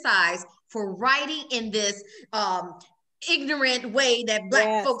criticized for writing in this ignorant way that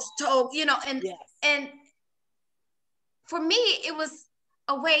Black folks told, and for me, it was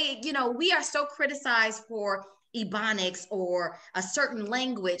a way, we are so criticized for Ebonics or a certain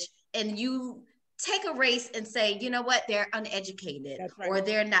language, and you take a race and say, you know what, they're uneducated, or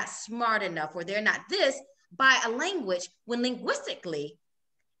they're not smart enough, or they're not this by a language, when linguistically,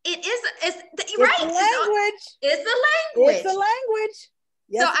 it's a language. It's a language.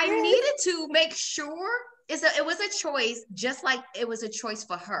 Yes, so I needed to make sure it was a choice, just like it was a choice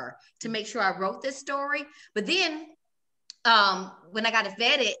for her to make sure I wrote this story. But then when I got it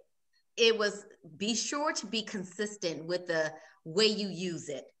vetted, it was be sure to be consistent with the way you use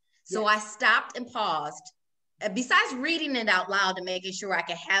it. So I stopped and paused. Besides reading it out loud and making sure I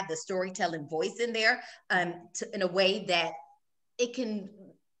could have the storytelling voice in there in a way that it can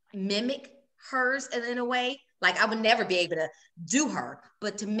mimic hers in a way. Like I would never be able to do her,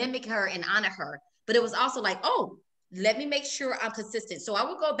 but to mimic her and honor her. But it was also like, oh, let me make sure I'm consistent. So I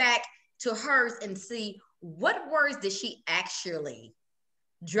would go back to hers and see what words did she actually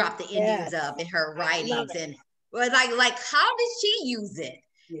drop the endings of in her writings. Like how did she use it?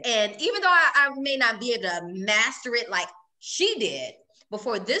 Yeah. And even though I may not be able to master it like she did,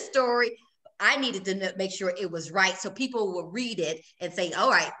 before this story, I needed to make sure it was right so people would read it and say, all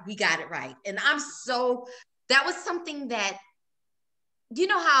right, we got it right. And that was something that, you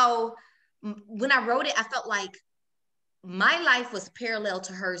know how when I wrote it, I felt like my life was parallel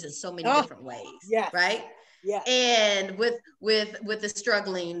to hers in so many different ways. Yes. Right. Yeah. And with the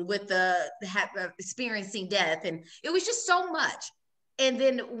struggling, with the experiencing death, and it was just so much. And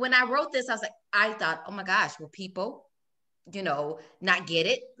then when I wrote this, I thought, oh my gosh, will people, not get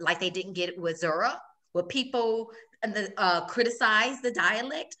it like they didn't get it with Zora? Will people criticize the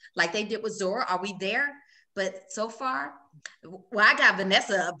dialect like they did with Zora? Are we there? But so far, well, I got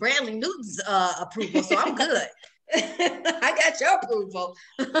Vanessa Brantley-Newton's approval, so I'm good. I got your approval.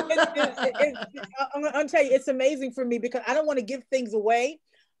 I'm gonna tell you, it's amazing for me because I don't want to give things away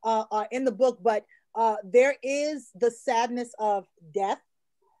in the book, but there is the sadness of death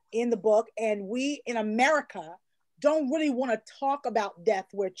in the book, and we in America don't really want to talk about death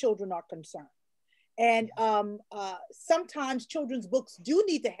where children are concerned. And sometimes children's books do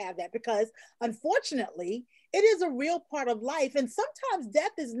need to have that because unfortunately it is a real part of life, and sometimes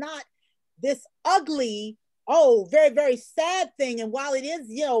death is not this ugly, very, very sad thing. And while it is,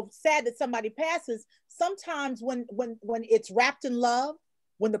 sad that somebody passes, sometimes when it's wrapped in love,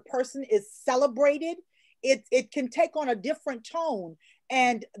 when the person is celebrated, it can take on a different tone.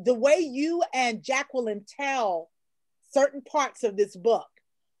 And the way you and Jacqueline tell certain parts of this book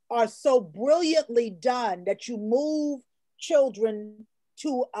are so brilliantly done that you move children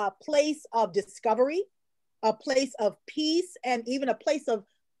to a place of discovery, a place of peace, and even a place of,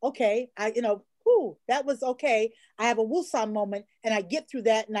 okay, that was okay. I have a woosah moment and I get through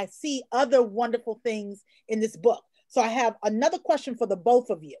that and I see other wonderful things in this book. So I have another question for the both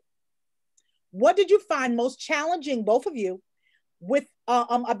of you. What did you find most challenging, both of you, with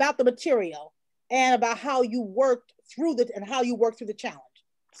about the material and about how you worked through the challenge?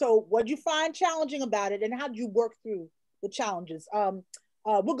 So what did you find challenging about it and how did you work through the challenges?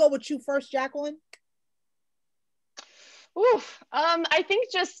 We'll go with you first, Jacqueline. I think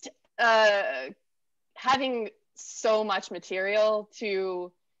just having so much material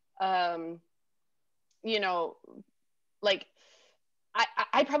to, I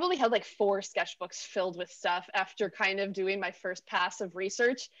probably had like 4 sketchbooks filled with stuff after kind of doing my first pass of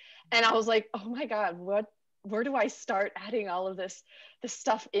research. And I was like, oh my God, where do I start adding all of this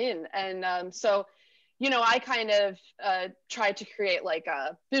stuff in? And so, I kind of tried to create like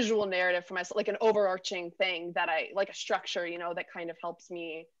a visual narrative for myself, like an overarching thing that like a structure, that kind of helps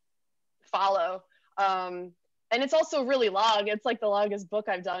me follow. And it's also really long. It's like the longest book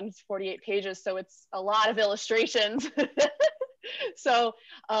I've done. It's 48 pages. So it's a lot of illustrations. So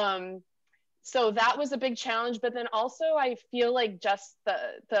that was a big challenge. But then also I feel like just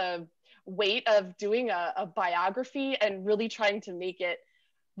the weight of doing a biography and really trying to make it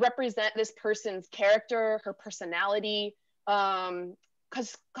represent this person's character, her personality,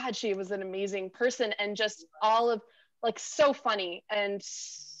 because God, she was an amazing person, and just all of like so funny and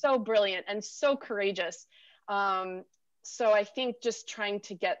so brilliant and so courageous. So I think just trying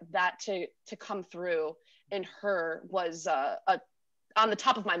to get that to come through in her was on the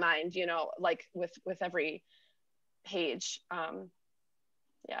top of my mind, like with every page.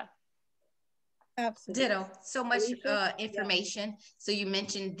 Yeah. Absolutely. Ditto. So much information. Yeah. So you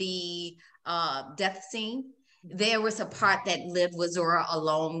mentioned the death scene. There was a part that lived with Zora a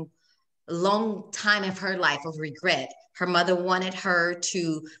long time of her life of regret. Her mother wanted her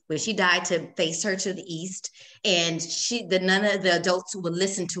to, when she died, to face her to the east, and none of the adults would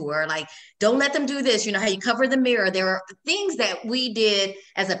listen to her. Like, don't let them do this. You know how you cover the mirror. There are things that we did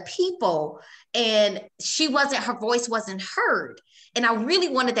as a people, and her voice wasn't heard. And I really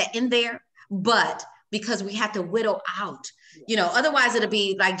wanted that in there. But because we had to whittle out, otherwise it'll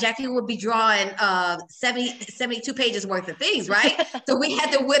be like Jackie would be drawing 72 pages worth of things, right? So we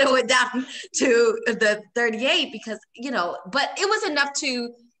had to whittle it down to the 38 because, but it was enough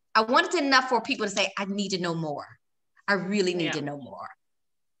I wanted enough for people to say, I need to know more. I really need to know more.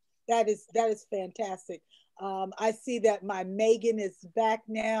 That is fantastic. I see that my Megan is back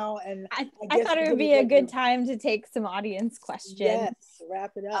now, and I thought it would be a good time to take some audience questions. Yes,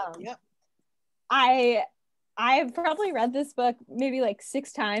 wrap it up. Yep. I've probably read this book maybe like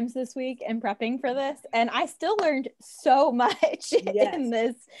 6 times this week in prepping for this, and I still learned so much in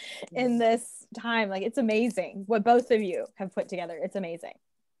this time. Like, it's amazing what both of you have put together. It's amazing.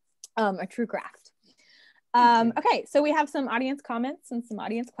 A true craft. Okay, so we have some audience comments and some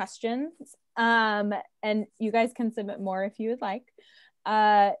audience questions, and you guys can submit more if you would like.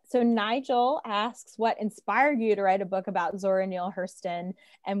 So Nigel asks, what inspired you to write a book about Zora Neale Hurston,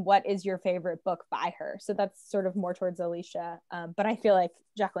 and what is your favorite book by her? So that's sort of more towards Alicia, but I feel like,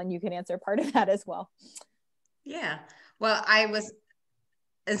 Jacqueline, you can answer part of that as well. Yeah, well, I was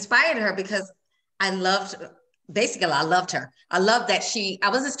inspired her because I loved her. I loved that I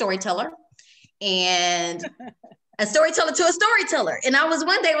was a storyteller, and a storyteller to a storyteller. And I was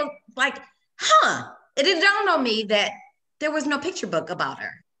one day like, it didn't dawn on me that there was no picture book about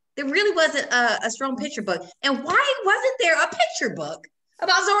her. There really wasn't a strong picture book. And why wasn't there a picture book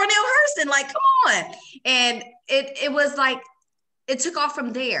about Zora Neale Hurston? Like, come on. And it was like, it took off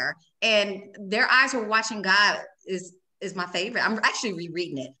from there. And Their Eyes Were Watching God is my favorite. I'm actually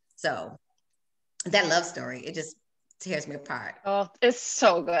rereading it. So that love story, it just tears me apart. Oh, it's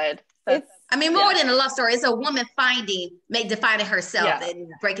so good. More than a love story. It's a woman defining herself and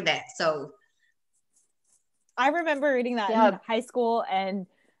breaking that. So I remember reading that in high school, and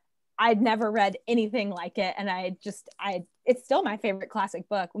I'd never read anything like it. And it's still my favorite classic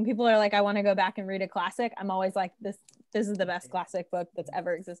book. When people are like, I want to go back and read a classic, I'm always like, this is the best classic book that's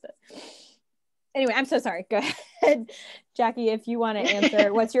ever existed. Anyway, I'm so sorry. Go ahead, Jackie, if you want to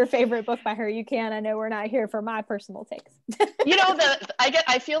answer what's your favorite book by her, you can. I know we're not here for my personal takes.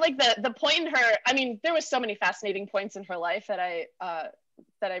 I feel like the point in her, there was so many fascinating points in her life that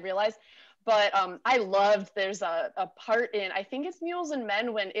I realized, but I loved, there's a part in, I think it's Mules and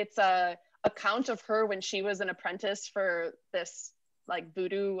Men, when it's a account of her when she was an apprentice for this like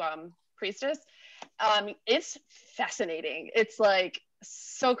voodoo priestess. It's fascinating. It's like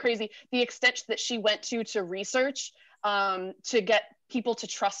so crazy. The extent that she went to research to get people to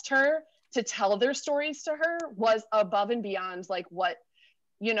trust her, to tell their stories to her, was above and beyond like what,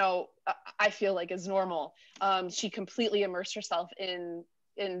 I feel like is normal. She completely immersed herself in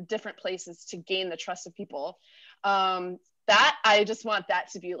different places to gain the trust of people. That I just want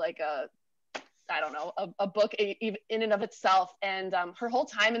that to be like a book in and of itself. And her whole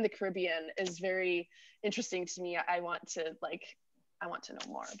time in the Caribbean is very interesting to me. I want to know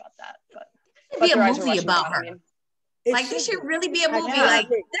more about that. But be a movie about her. There should really be a movie. Like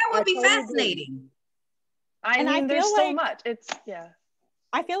that would be fascinating. There's so much.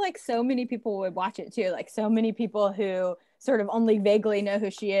 I feel like so many people would watch it too. Like so many people who sort of only vaguely know who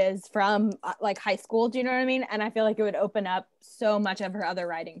she is from like high school. Do you know what I mean? And I feel like it would open up so much of her other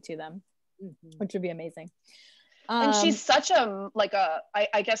writing to them, which would be amazing. And she's such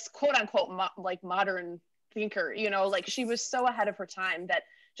I guess, quote unquote, modern thinker, like she was so ahead of her time that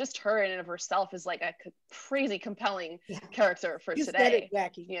just her in and of herself is like a crazy compelling character for you today. Said it,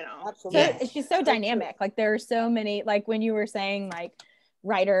 Jackie. Absolutely. So she's so dynamic. Like there are so many, like when you were saying like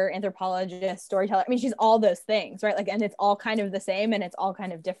writer, anthropologist, storyteller, she's all those things, right? Like, and it's all kind of the same and it's all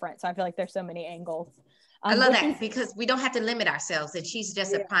kind of different. So I feel like there's so many angles. I love that because we don't have to limit ourselves. And she's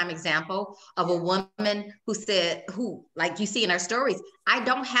just a prime example of a woman who, like you see in our stories, I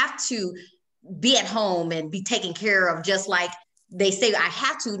don't have to be at home and be taken care of just like they say I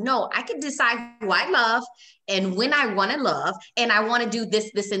have to. No, I can decide who I love and when I want to love, and I want to do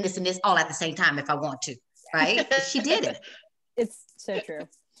this, this, and this, and this all at the same time if I want to, right? She did it. It's so true.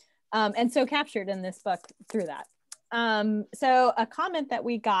 And so captured in this book through that. So a comment that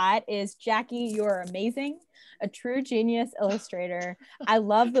we got is, Jackie, you're amazing, a true genius illustrator. I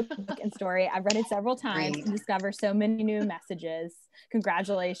love the book and story. I've read it several times and discover so many new messages.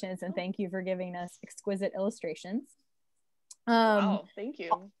 Congratulations, and thank you for giving us exquisite illustrations. Wow, thank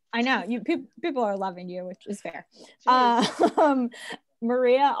you. I know people are loving you, which is fair.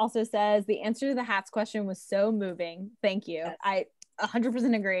 Maria also says the answer to the hats question was so moving. Thank you. Yes. I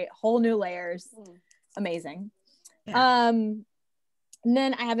 100% agree. Whole new layers. Amazing. Yeah. And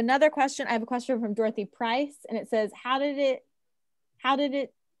then I have another question. I have a question from Dorothy Price, and it says, how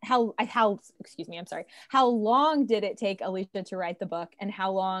long did it take Alicia to write the book, and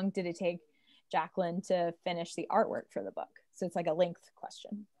how long did it take Jacqueline to finish the artwork for the book? So it's like a length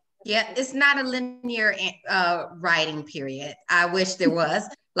question. Yeah, it's not a linear writing period. I wish there was.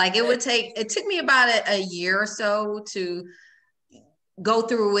 Like it took me about a year or so to go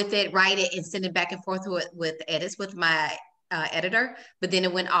through with it, write it, and send it back and forth with edits with my editor. But then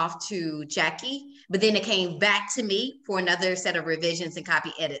it went off to Jackie. But then it came back to me for another set of revisions and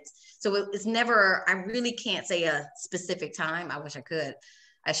copy edits. So it's never, I really can't say a specific time. I wish I could.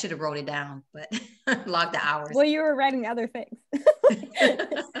 I should have wrote it down, but logged the hours. Well, you were writing other things.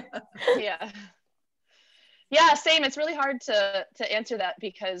 Yeah, same. It's really hard to answer that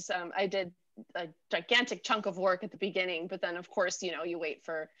because I did a gigantic chunk of work at the beginning, but then of course, you wait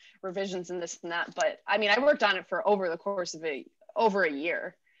for revisions and this and that. But I worked on it for over the course of over a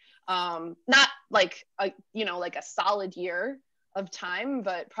year. Not like a solid year, time,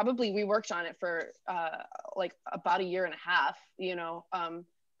 but probably we worked on it for like about a year and a half, you know,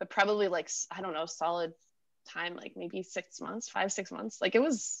 but probably like, I don't know, solid time, like maybe 6 months, 5-6 months. Like it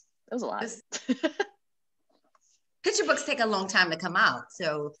was a lot. Picture books take a long time to come out.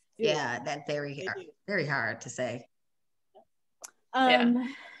 So yeah, that's very hard to say.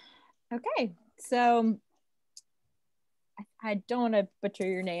 Okay. So I don't want to butcher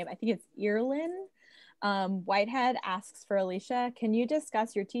your name. I think it's Earlin. Whitehead asks for Alicia, can you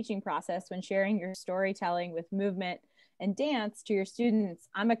discuss your teaching process when sharing your storytelling with movement and dance to your students?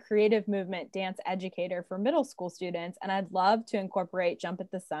 I'm a creative movement dance educator for middle school students, and I'd love to incorporate Jump at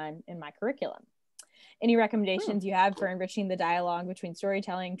the Sun in my curriculum. Any recommendations you have for enriching the dialogue between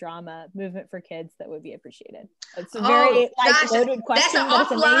storytelling, drama, movement for kids that would be appreciated? It's a very loaded question.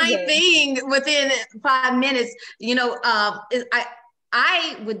 That's an offline thing within 5 minutes. You know,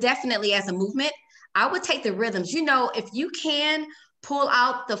 I would definitely, as a movement, I would take the rhythms. You know, if you can pull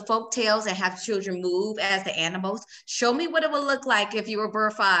out the folk tales and have children move as the animals, show me what it would look like if you were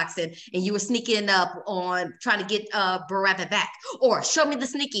Burr Fox and you were sneaking up on trying to get Burr Rabbit back, or show me the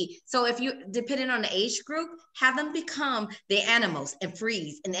sneaky. So if you, depending on the age group, have them become the animals and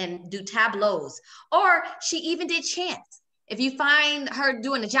freeze and do tableaus. Or she even did chants. If you find her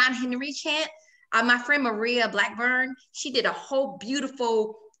doing the John Henry chant, my friend Maria Blackburn, she did a whole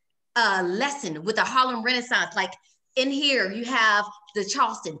beautiful lesson with the Harlem Renaissance. Like in here, you have the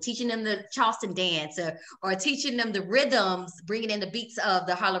Charleston, teaching them the Charleston dance, or teaching them the rhythms, bringing in the beats of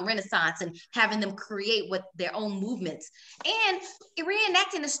the Harlem Renaissance and having them create with their own movements. And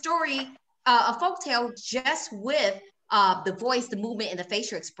reenacting the story, a folktale, just with the voice, the movement, and the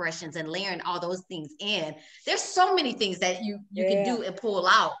facial expressions, and layering all those things in. There's so many things that you can do and pull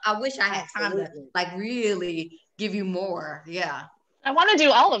out. I wish I had time to like really give you more. Yeah. I want to do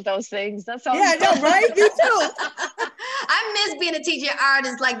all of those things. That sounds I know, right? Me too. I miss being a teaching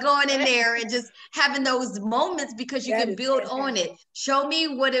artist, like going in there and just having those moments, because you can build on it. Show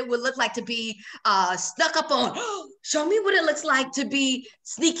me what it would look like to be stuck up on. Show me what it looks like to be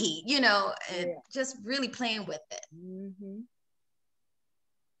sneaky, you know, and just really playing with it. Mm-hmm.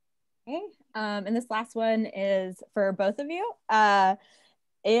 Okay. And this last one is for both of you.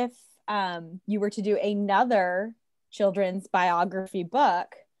 If you were to do another children's biography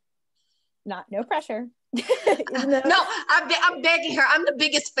book, no pressure. No, I'm begging her. I'm the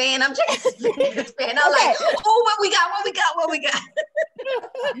biggest fan. I'm just the biggest fan. I'm like, oh, what we got.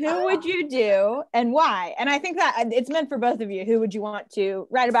 Who would you do and why? And I think that it's meant for both of you. Who would you want to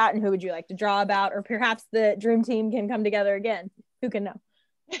write about, and who would you like to draw about? Or perhaps the dream team can come together again. Who can know?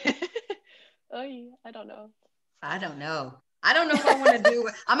 I don't know. I don't know if I want to do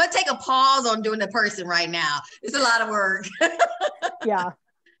it. I'm going to take a pause on doing the person right now. It's a lot of work. Yeah.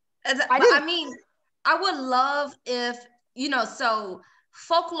 I mean, I would love if, you know, so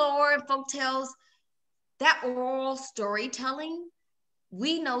folklore and folktales, that oral storytelling,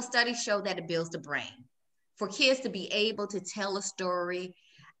 we know studies show that it builds the brain. For kids to be able to tell a story,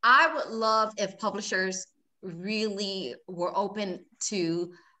 I would love if publishers really were open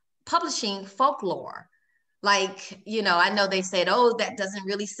to publishing folklore. Like, you know, I know they said, oh, that doesn't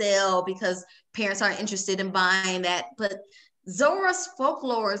really sell because parents aren't interested in buying that. But Zora's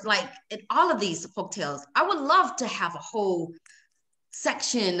folklore is like, in all of these folktales, I would love to have a whole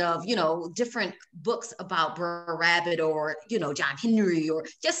section of, you know, different books about Br'er Rabbit, or, you know, John Henry, or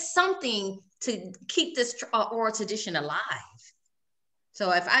just something to keep this oral tradition alive. So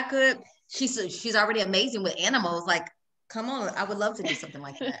if I could, she's already amazing with animals. Like, come on, I would love to do something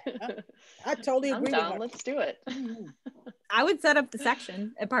like that. I totally agree. I'm down. Let's do it. I would set up the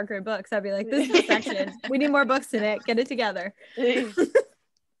section at Park Road Books. I'd be like, this is the section. We need more books in it. Get it together.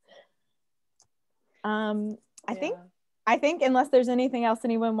 I think unless there's anything else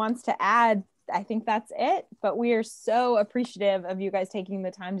anyone wants to add, I think that's it. But we are so appreciative of you guys taking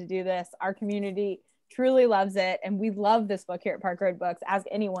the time to do this. Our community truly loves it, and we love this book here at Park Road Books. Ask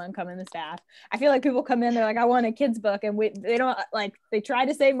anyone, come in the staff. I feel like people come in, they're like, I want a kid's book, and they don't, like, they try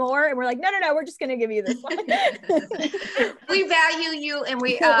to say more, and we're like, no, we're just gonna give you this one. We value you, and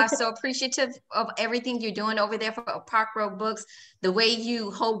we are so appreciative of everything you're doing over there for Park Road Books, the way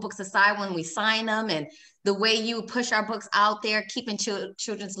you hold books aside when we sign them, and the way you push our books out there, keeping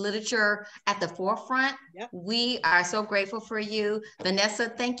children's literature at the forefront. Yep. We are so grateful for you. Vanessa,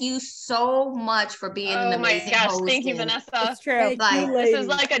 thank you so much for being an amazing host. Thank you, Vanessa. It's true. This is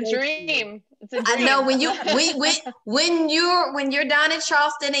like a dream. It's a I know dream. when you're down in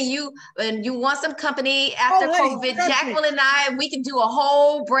Charleston and you want some company after COVID, Jacqueline and I, we can do a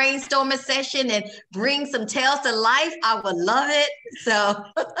whole brainstorming session and bring some tales to life. I would love it. So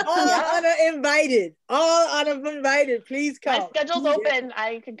all honor invited. All honor invited. Please come. My schedule's open.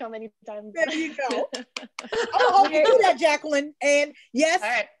 I can come anytime. There you go. I'm gonna hold you to that, Jacqueline. And yes, all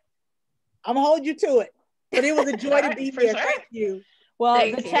right. I'm gonna hold you to it. But it was a joy to be here. Sure. Thank you. Well,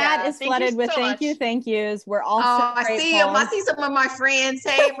 Thank the you. chat is flooded with thank yous. We're all so I grateful. see them. I see some of my friends.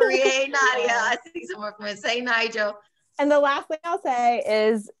 Hey, Maria. Hey, Nadia. I see some of my friends. Hey, Nigel. And the last thing I'll say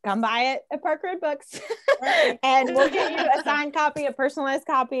is come by it at Park Road Books and we'll get you a signed copy, a personalized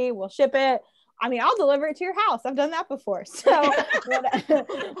copy. We'll ship it. I mean, I'll deliver it to your house. I've done that before. So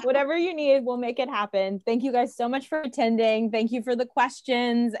whatever you need, we'll make it happen. Thank you guys so much for attending. Thank you for the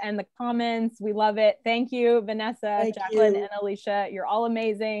questions and the comments. We love it. Thank you, Vanessa, Jacqueline, and Alicia. You're all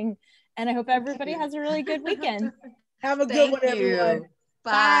amazing. And I hope everybody has a really good weekend. Have a good one, everyone.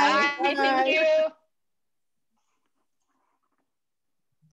 Bye. Bye. Thank you.